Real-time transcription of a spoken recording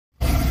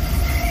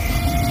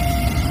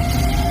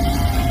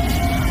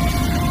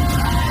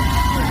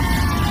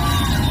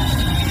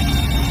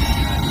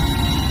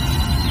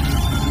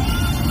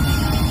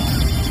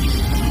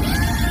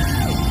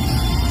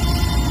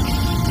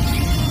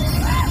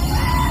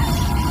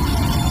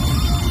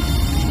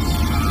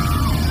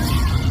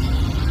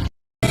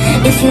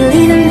if you're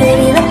leaving,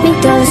 baby, let me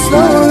down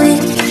slowly.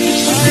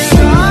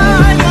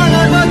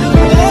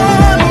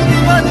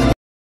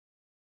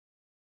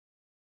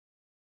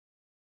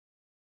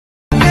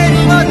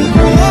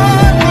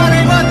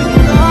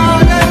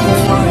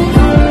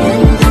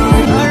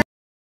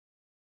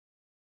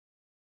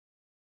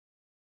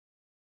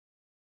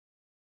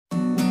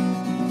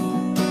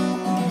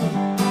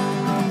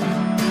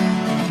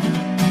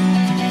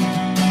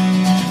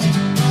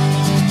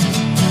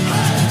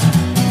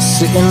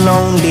 Sitting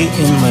lonely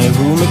in my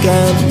room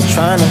again,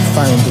 trying to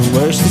find the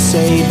words to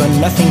say, but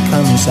nothing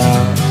comes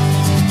out.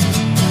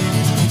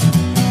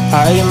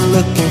 I am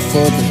looking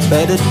for the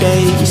better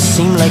days,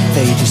 seem like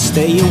they just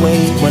stay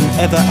away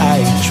whenever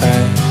I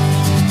try.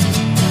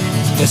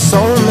 There's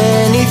so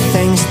many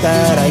things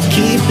that I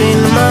keep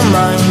in my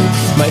mind.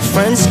 My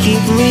friends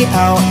keep me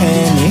out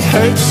and it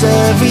hurts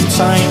every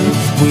time.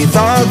 With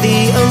all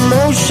the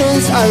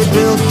emotions I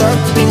built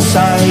up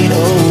inside,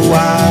 oh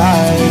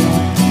why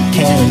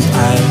can't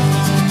I?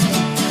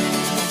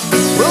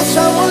 Will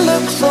someone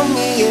look for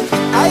me if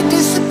I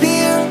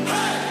disappear?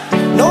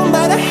 No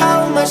matter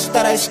how much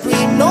that I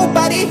scream,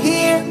 nobody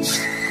hears.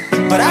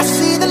 But I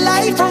see the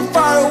light from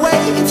far away,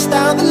 it's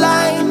down the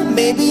line.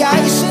 Maybe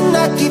I should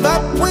not give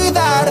up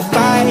without a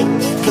fight,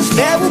 'cause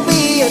there will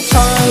be a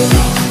time.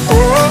 Oh,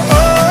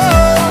 oh,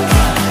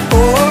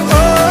 oh, oh,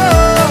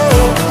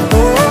 oh,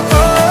 oh,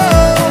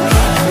 oh.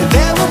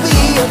 There will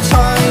be a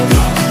time.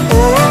 Oh,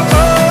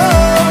 oh,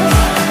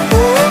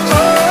 oh,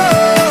 oh,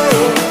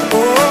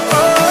 oh,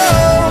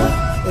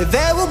 oh.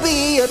 There will be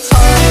a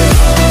time.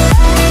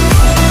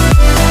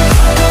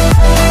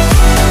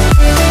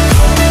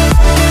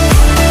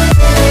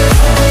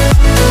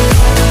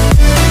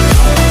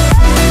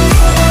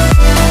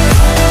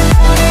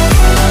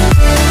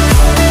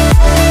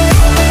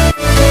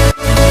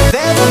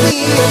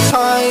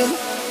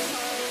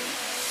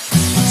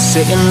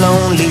 Sitting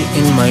lonely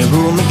in my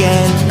room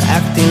again,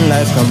 acting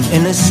like I'm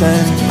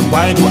innocent.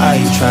 Why do I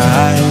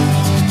try?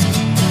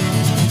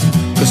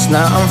 'Cause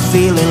now I'm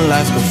feeling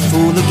like a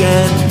fool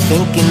again,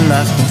 thinking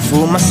I can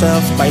fool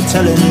myself by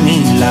telling me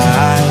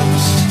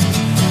lies.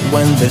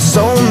 When there's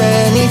so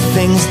many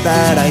things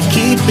that I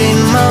keep in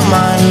my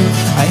mind,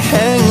 I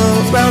hang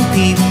around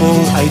people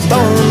I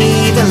don't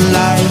even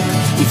like.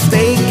 If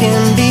they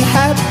can be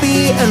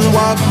happy and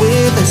walk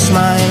with a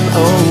smile,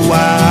 oh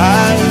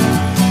why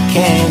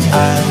can't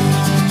I?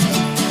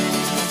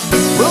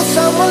 Will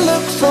someone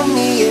look for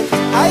me if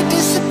I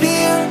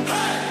disappear?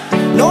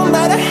 No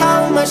matter how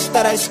much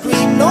that I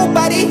scream,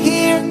 nobody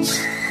hears.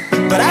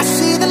 But I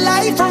see the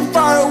light from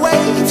far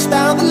away, it's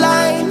down the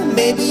line.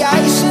 Maybe I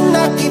should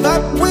not give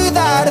up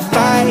without a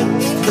fight,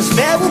 'cause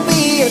there will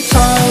be a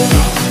time.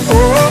 Oh,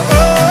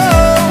 oh,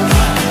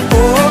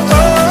 oh, oh,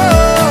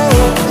 oh,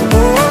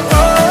 oh,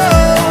 oh.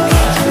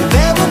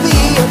 There will be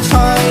a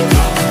time.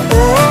 Oh,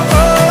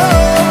 oh,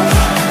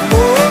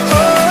 oh,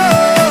 oh,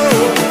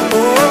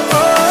 oh,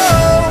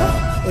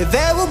 oh.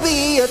 There will be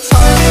a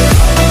time.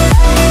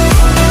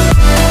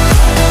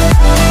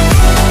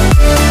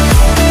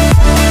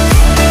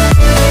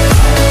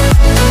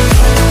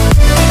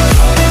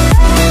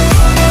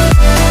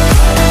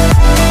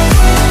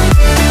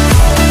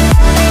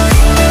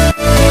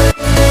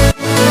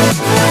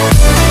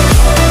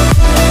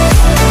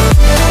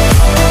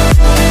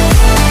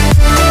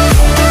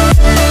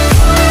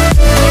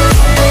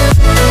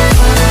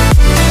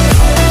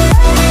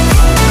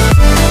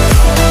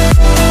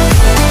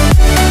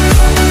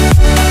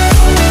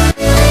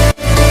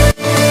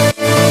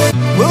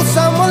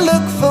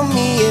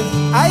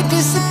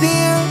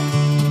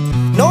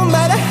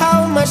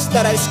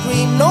 That I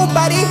scream,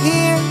 nobody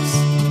hears.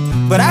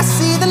 But I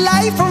see the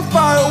light from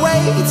far away,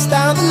 it's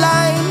down the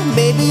line.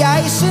 Maybe I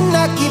should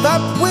not give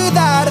up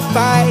without a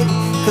fight,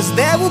 'cause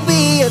there will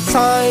be a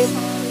time.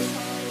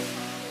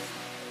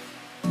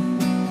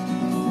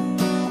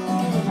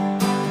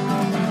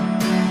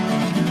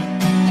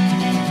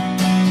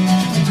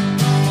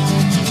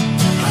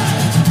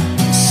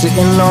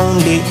 Sitting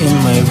lonely in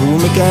my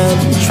room again,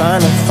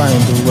 trying to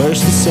find the words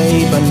to say,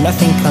 but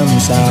nothing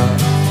comes out.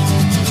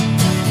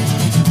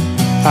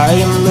 I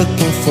am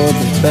looking for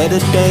the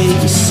better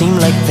days, seem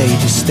like they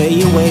just stay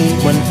away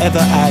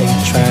whenever I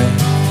try.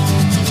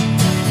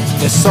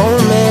 There's so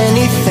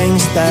many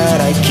things that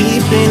I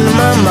keep in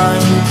my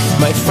mind.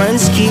 My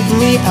friends keep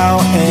me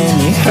out and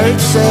it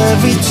hurts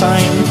every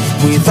time.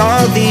 With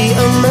all the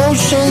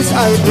emotions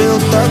I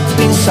built up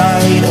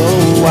inside,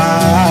 oh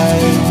why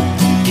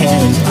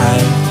can't I?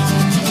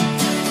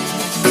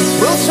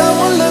 Will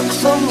someone look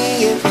for me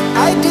if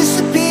I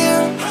disappear?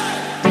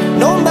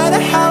 No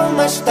matter how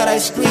much that I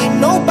scream,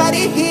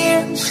 nobody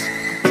hears.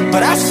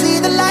 But I see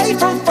the light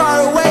from far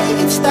away,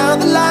 it's down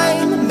the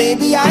line.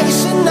 Maybe I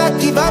should not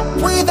give up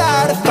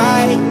without a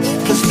fight,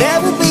 'cause there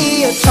will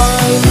be a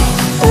time.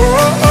 Oh,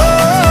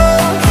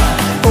 oh,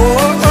 oh,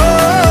 oh,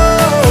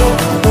 oh,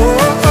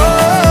 oh,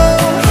 oh.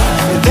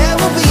 There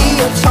will be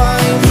a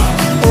time.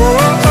 Oh,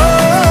 oh,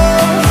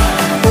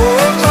 oh,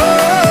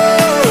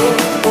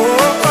 oh,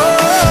 oh,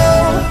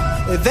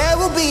 oh. There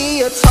will be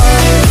a time.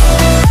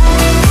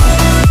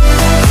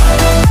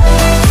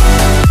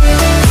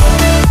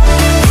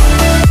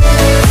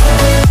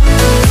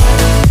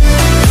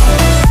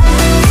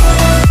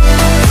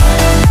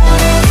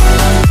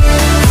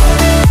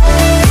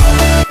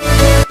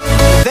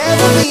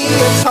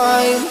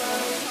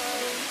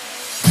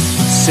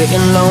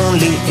 Sitting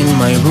lonely in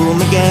my room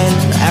again,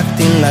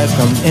 acting like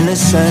I'm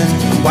innocent.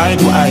 Why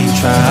do I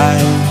try?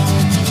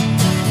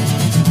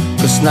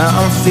 'Cause now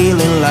I'm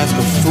feeling like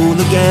a fool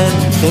again,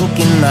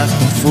 thinking I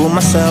can fool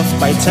myself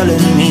by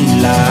telling me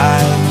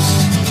lies.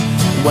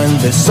 When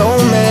there's so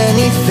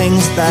many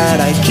things that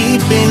I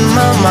keep in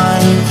my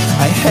mind,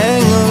 I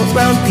hang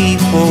around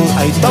people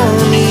I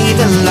don't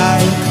even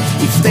like.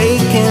 If they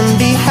can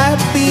be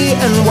happy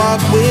and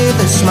walk with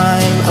a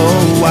smile,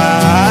 oh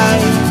why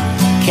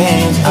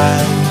can't I?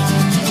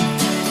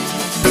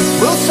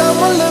 Will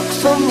someone look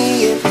for me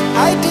if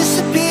I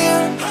disappear?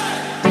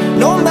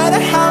 No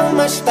matter how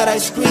much that I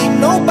scream,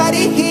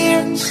 nobody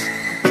hears.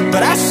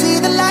 But I see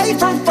the light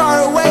from far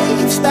away,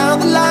 it's down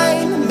the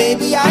line.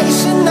 Maybe I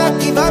should not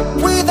give up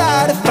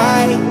without a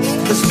fight,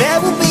 'cause there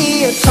will be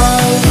a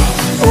time.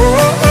 Oh,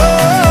 oh,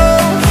 oh,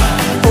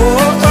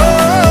 oh, oh,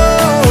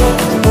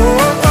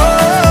 oh,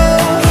 oh.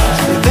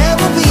 There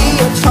will be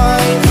a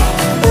time.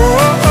 Oh,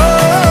 oh,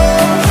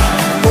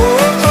 oh,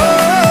 oh,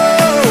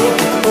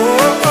 oh,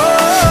 oh,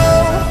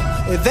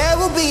 oh. There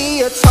will be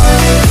a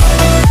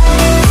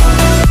time.